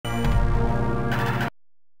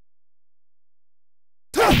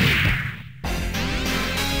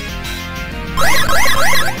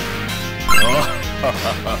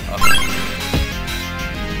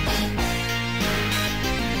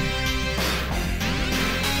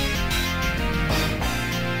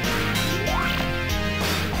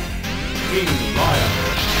King Lion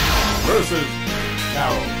versus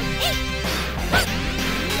Carol.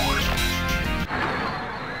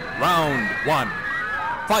 Round 1.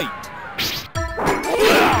 Fight!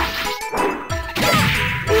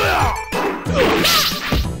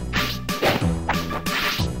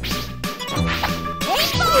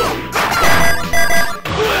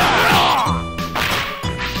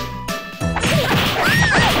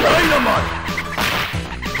 Dynamite!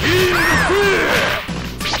 In the fear!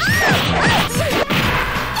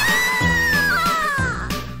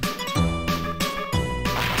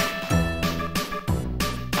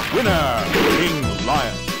 Winner, King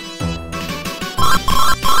Lion.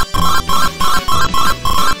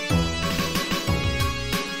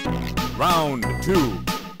 Round 2.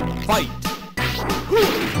 Fight!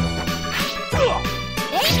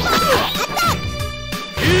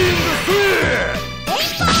 In the fear!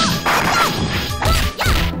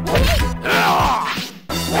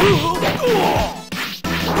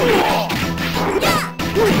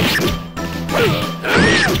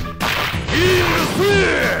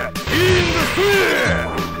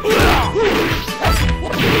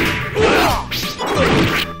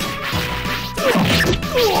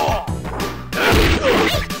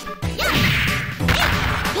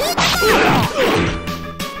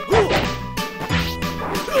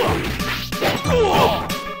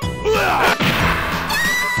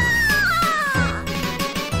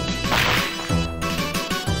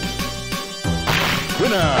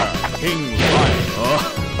 Winner, King Lion.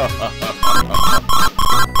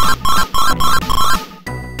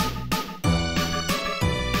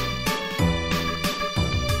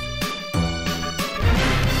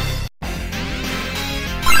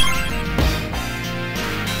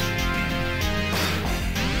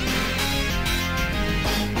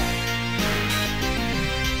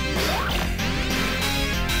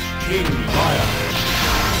 King Lion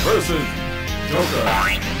versus Joker.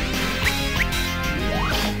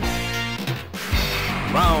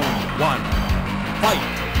 Round 1. Fight!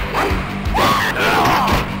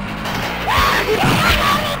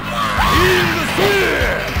 In the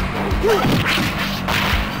fear!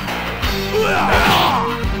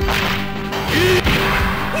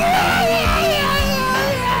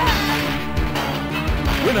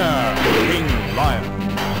 Winner, King Lion.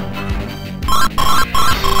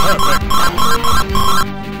 Perfect.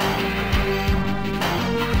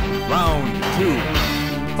 Round 2.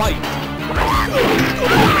 Fight!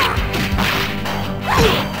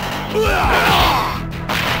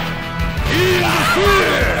 In the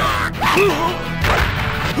fear!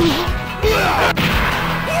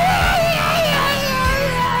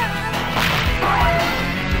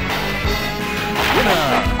 Winner,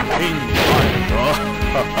 King Lion.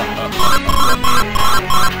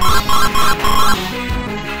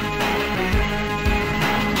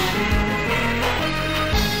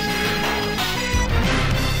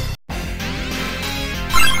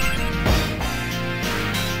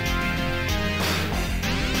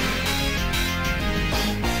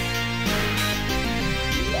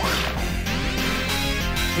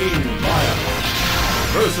 King Lion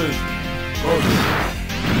versus Golden.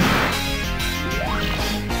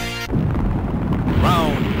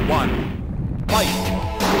 Round 1. Fight!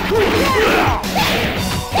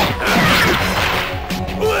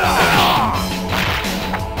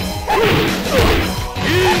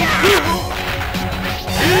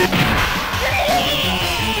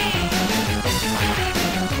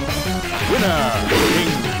 Winner,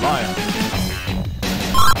 King Lion.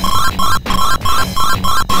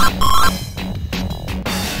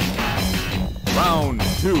 Round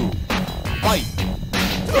 2. Fight!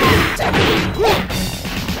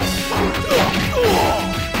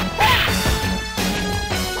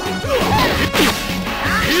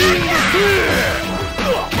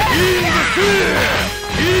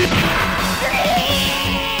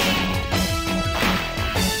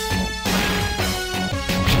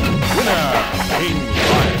 Winner, King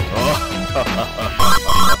Lion.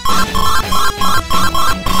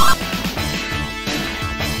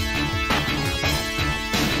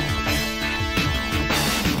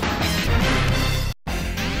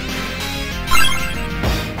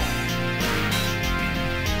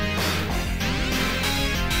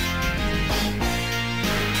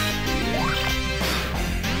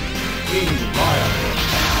 King Lion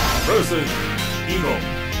versus Eagle.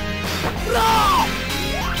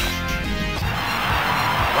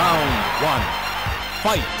 Round 1.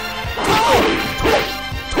 Fight!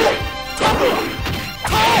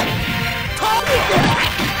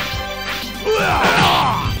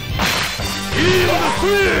 In the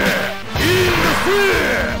fear! In the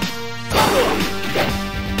fear!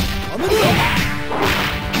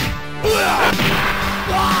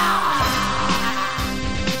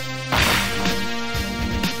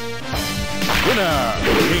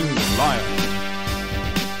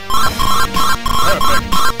 Perfect.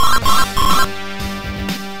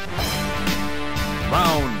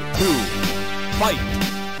 Round 2. Fight.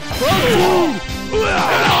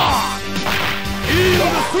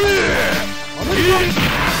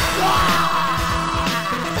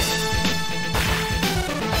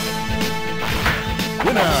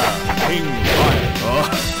 Winner, King Lion.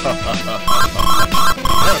 Perfect.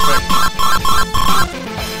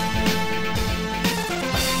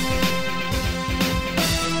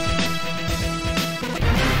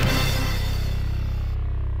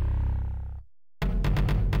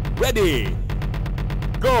 Ready.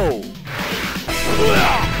 Go.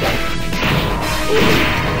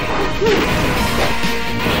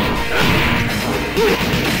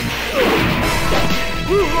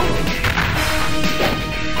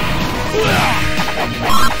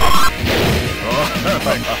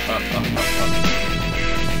 Perfect.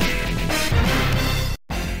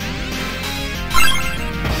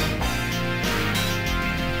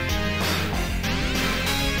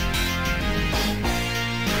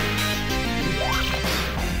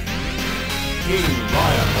 King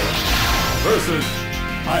Lion versus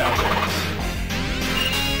Hayato.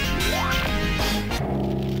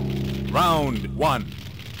 Round 1.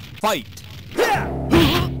 Fight.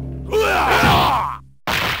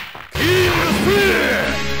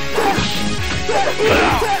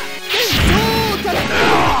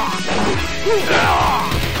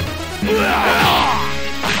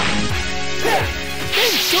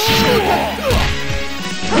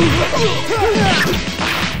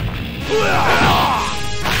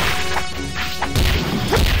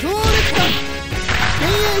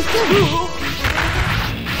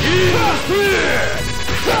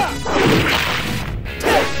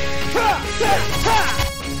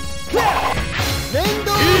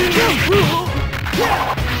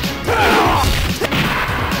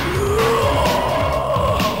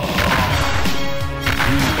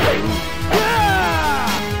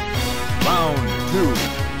 Round 2.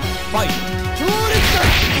 Fight.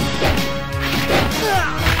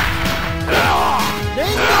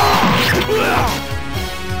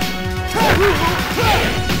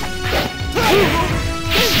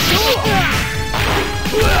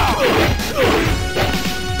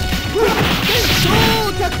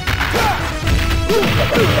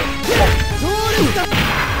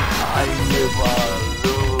 I never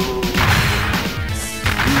lose.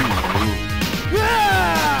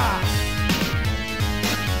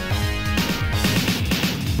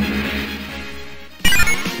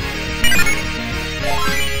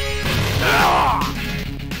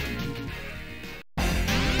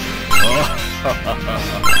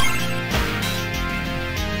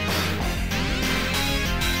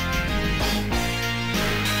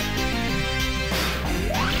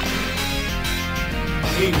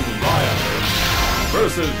 King Lion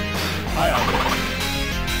versus Hayato.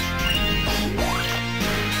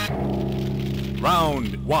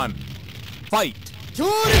 Round 1. Fight.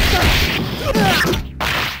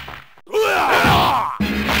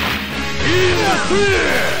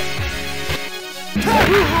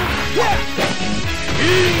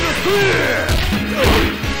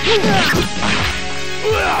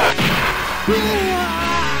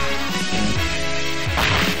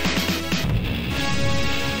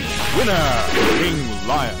 Winner, King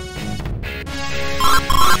Lion.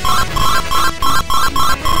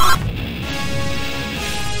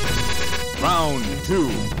 Round 2.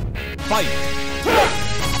 Fight.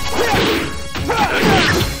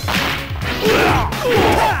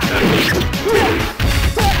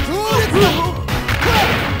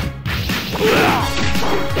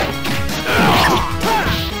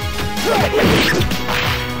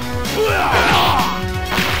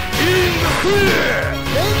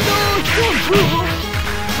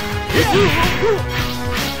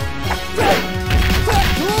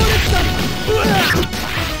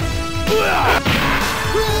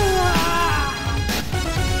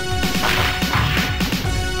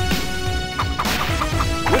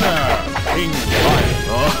 Winner, King Lion.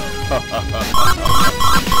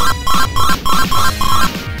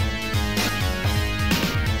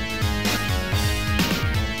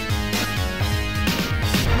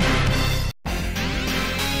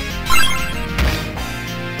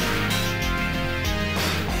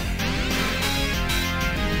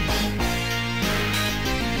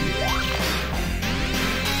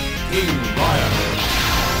 King Lion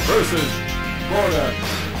versus Gordon.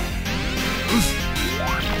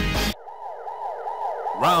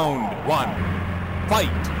 Round 1.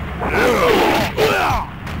 Fight.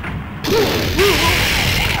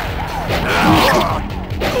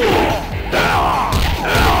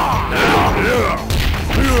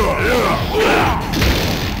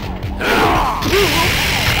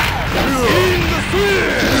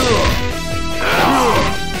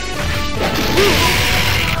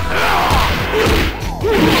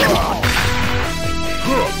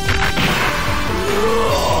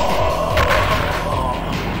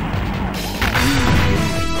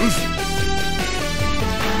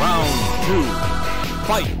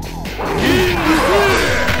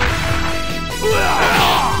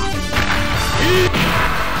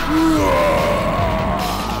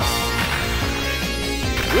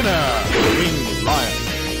 Winner, King Lion.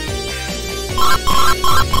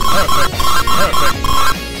 Perfect.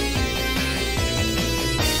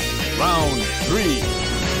 Round 3,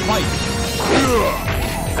 fight.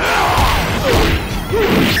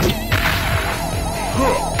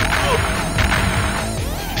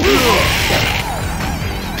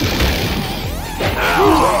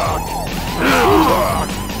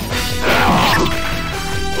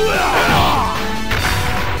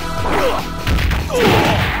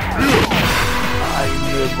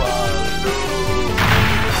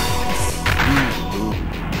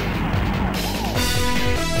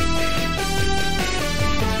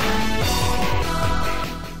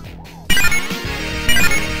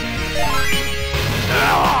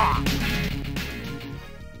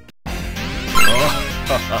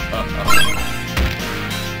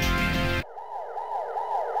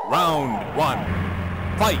 Round 1,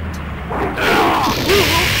 fight!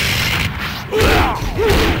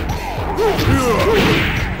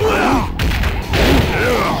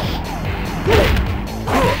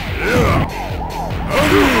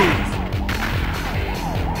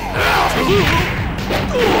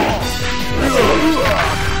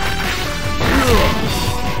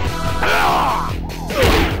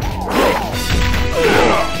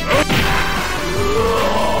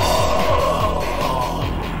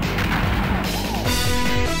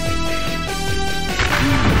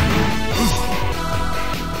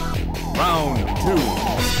 Round 2,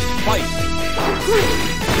 fight!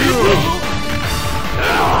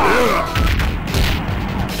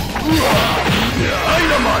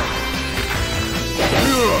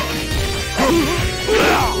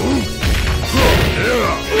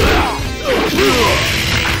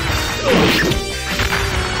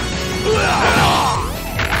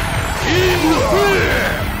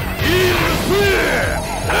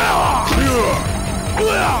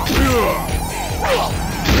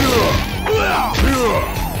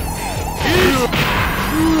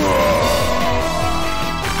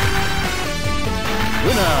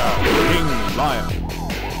 Winner, King Lion.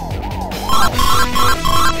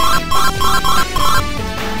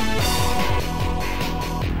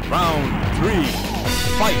 Round 3,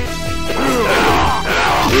 fight!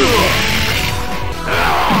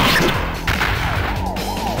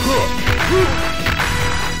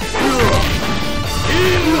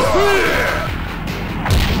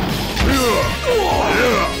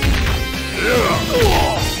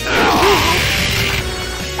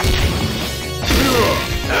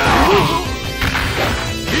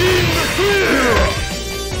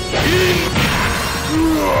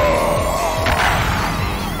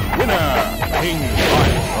 Winner, King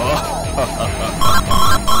Lion.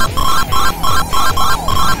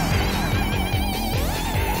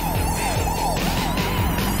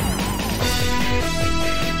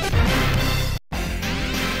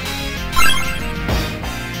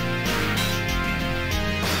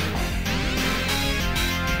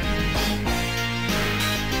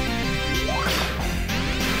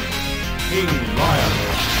 King Lion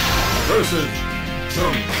versus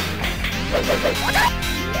Chung.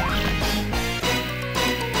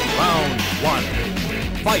 Round 1,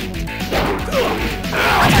 fight!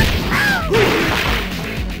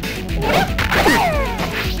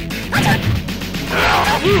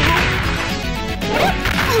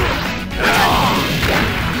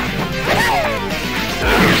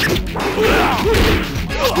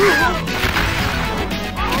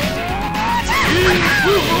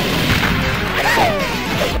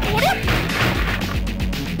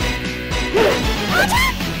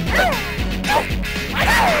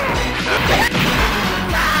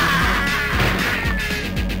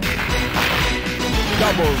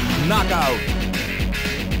 Double knockout.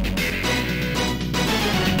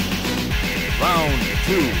 Round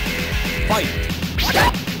 2, fight.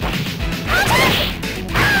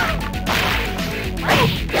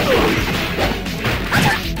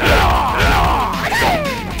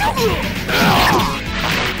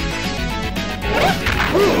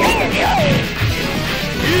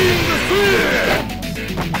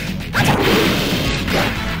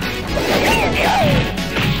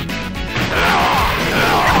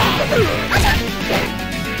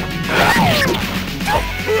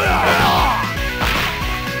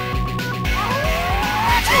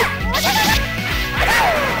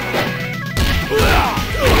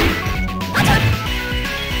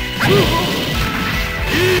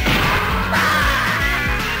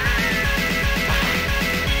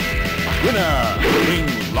 Winner, King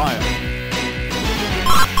Lion.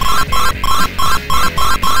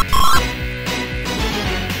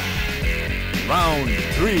 Round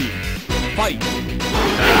 3, fight.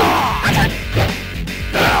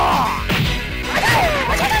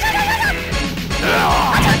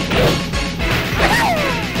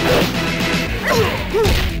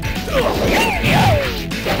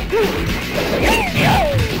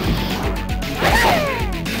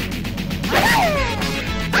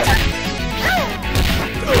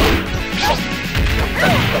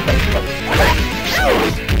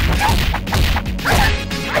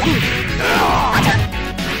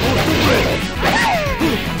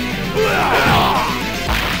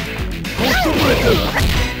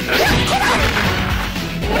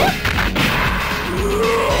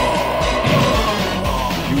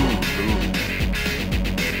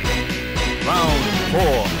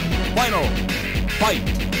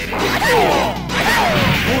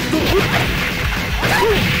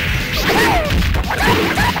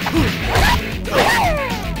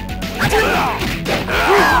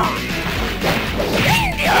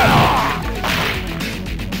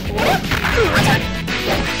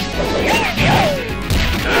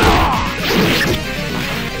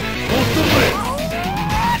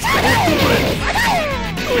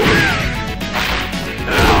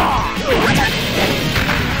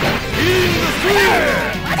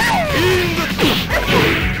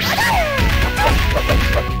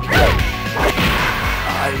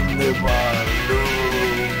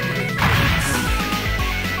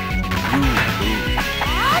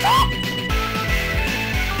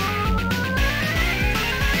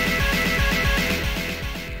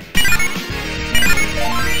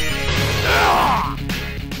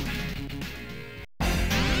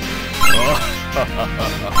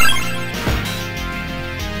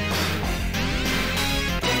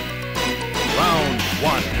 Round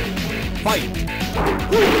 1. Fight!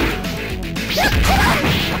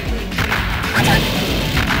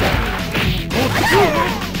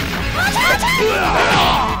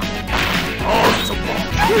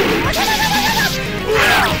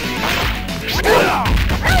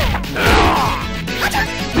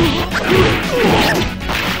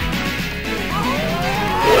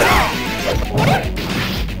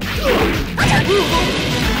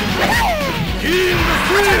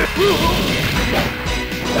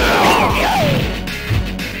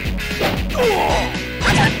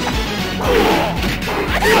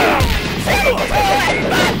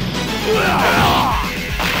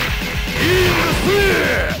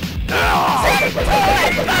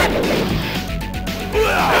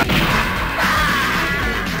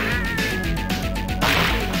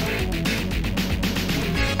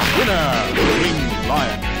 Winner, King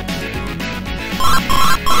Lion.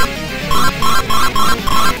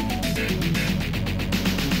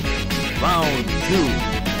 Round 2.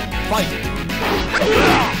 Fight!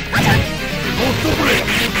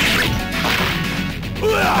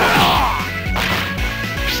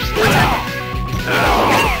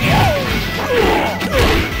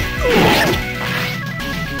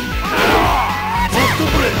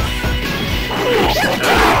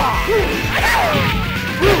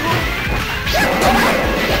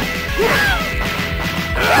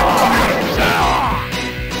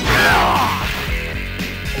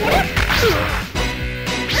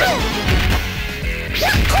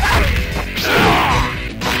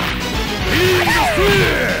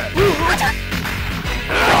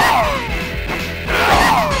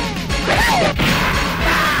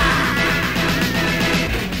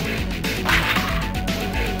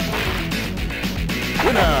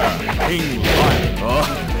 Winner, King Lion.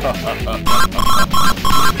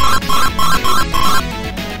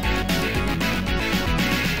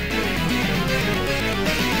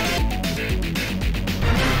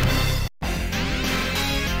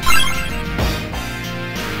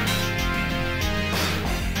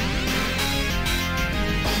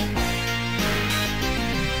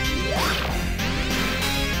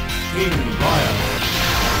 King Lion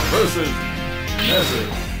versus Desert.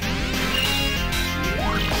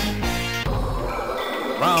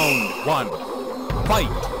 Round 1.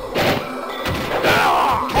 Fight!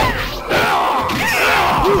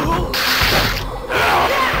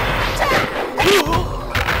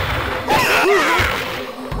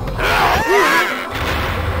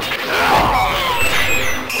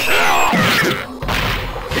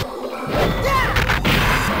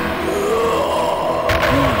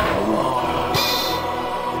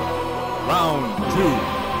 Round 2.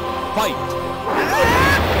 Fight!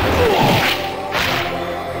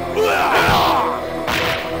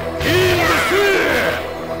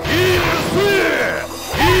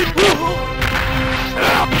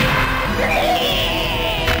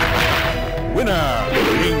 Winner,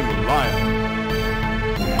 King Lion.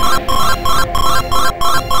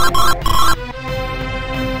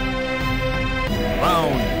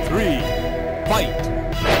 Round 3. Fight!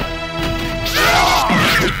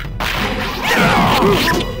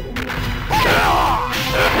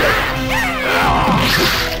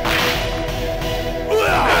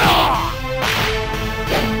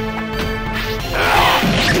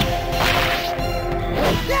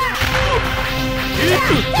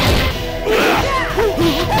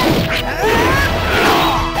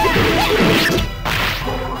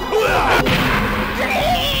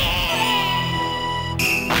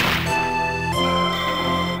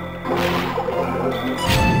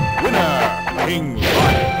 Winner, King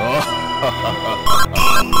Lion.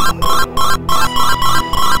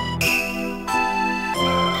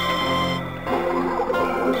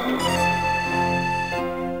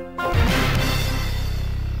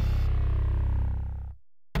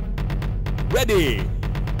 Ready.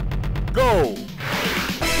 Go.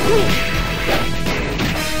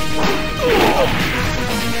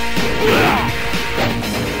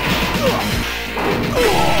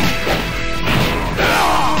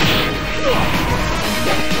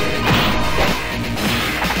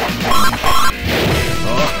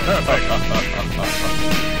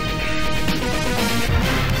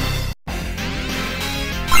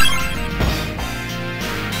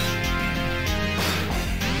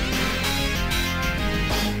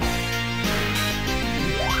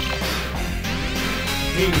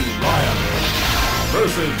 King Lion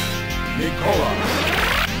versus Nicola.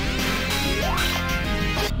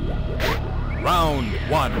 Round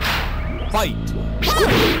 1. Fight.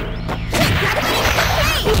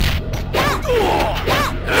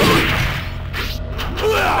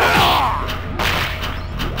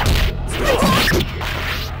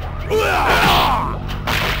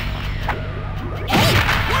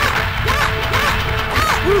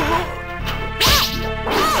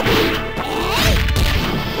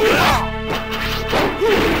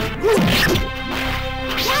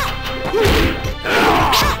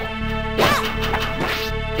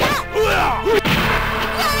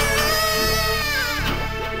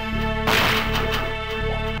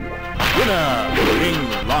 Winner, King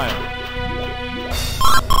Lion.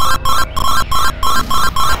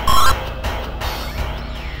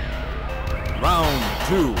 Round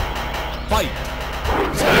 2. Fight.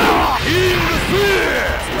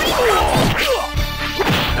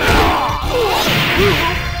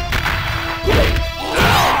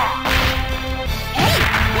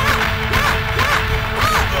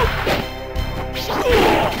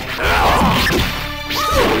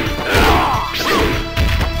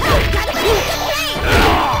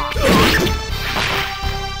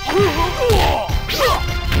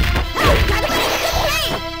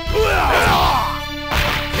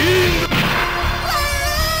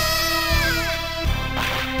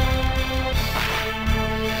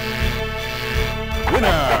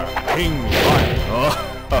 Winner, King Lion.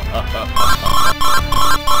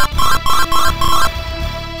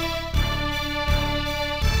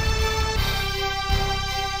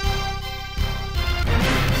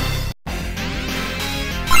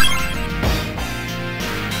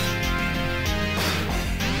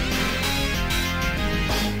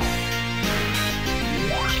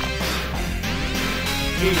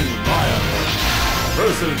 King Lion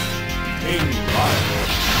versus King Lion.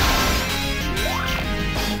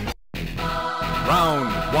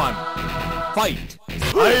 Round 1. Fight.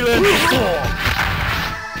 Silent Storm.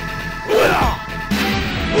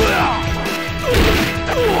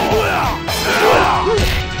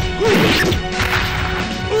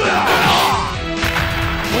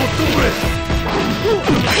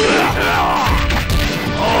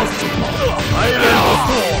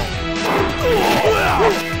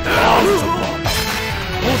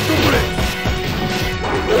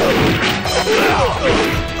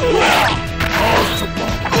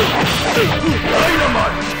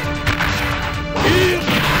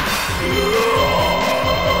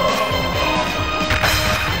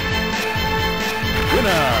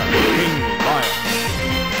 Winner, King Lion.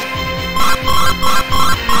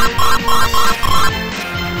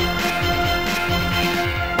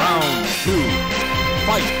 Round 2.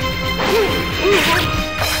 Fight.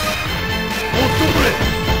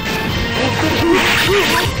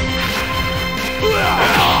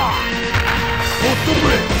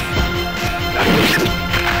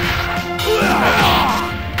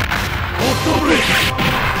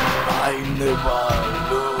 I never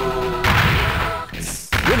lose.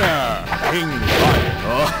 Winner, King Lion.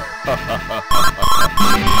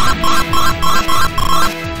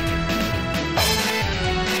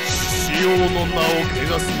 シオの名を汚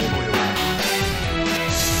す者よ。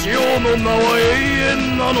シオの名は永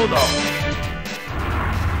遠なのだ。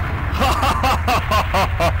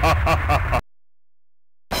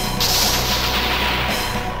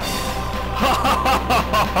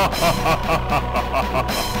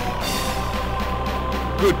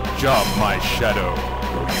Good job, my shadow.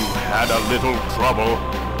 You had a little trouble.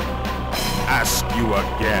 Ask you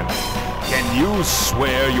again. Can you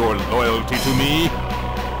swear your loyalty to me?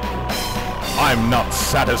 I'm not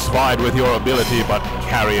satisfied with your ability, but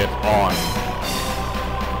carry it on.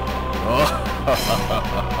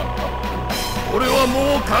 俺は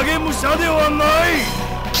もう影武者ではない。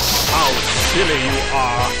 How silly you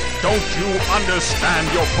are! Don't you understand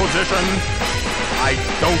your position? I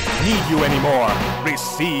don't need you anymore.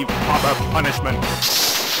 Receive proper punishment.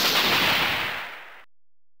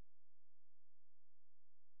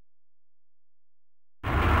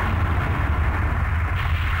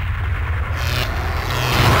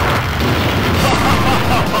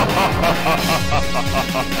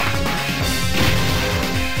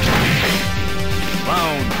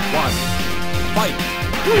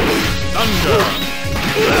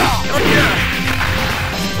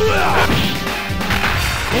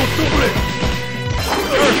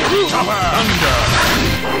 chopper! Thunder!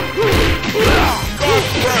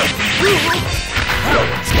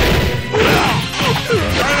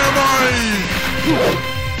 Dynamite!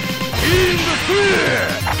 In the clear!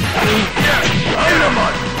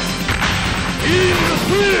 Dynamite! In the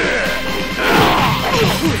clear!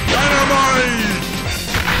 Dynamite!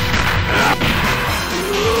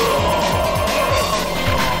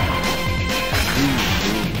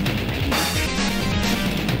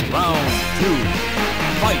 Round 2.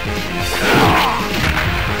 Fight!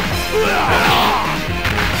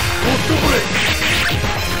 Hot break!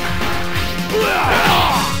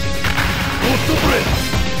 Hot break!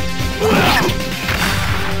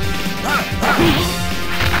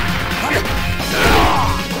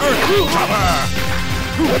 Earth chopper!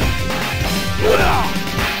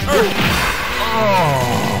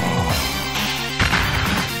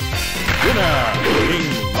 Winner, King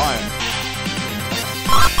Lion.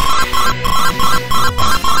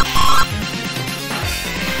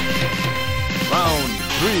 Round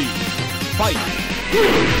 3, fight!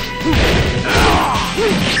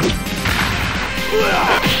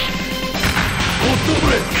 Hot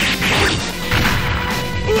break!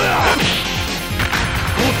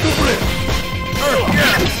 Hot break!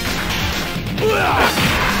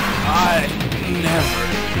 I never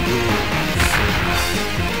lose.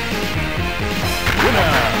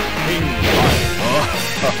 Winner, King Lion.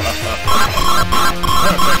 Perfect.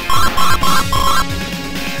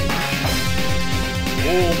 も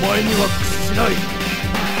うお前には屈しない。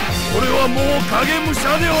俺はもう影武者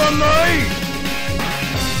ではない。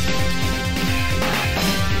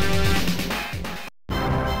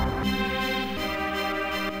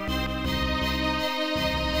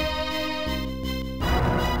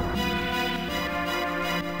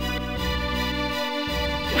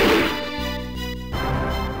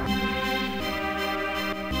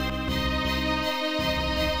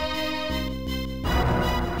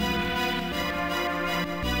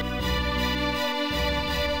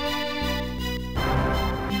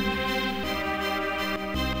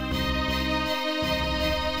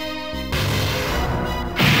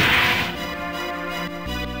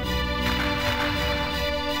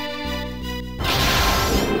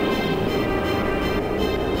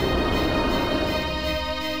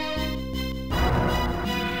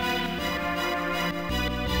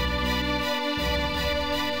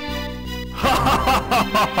Ha ha ha ha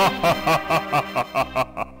ha ha ha!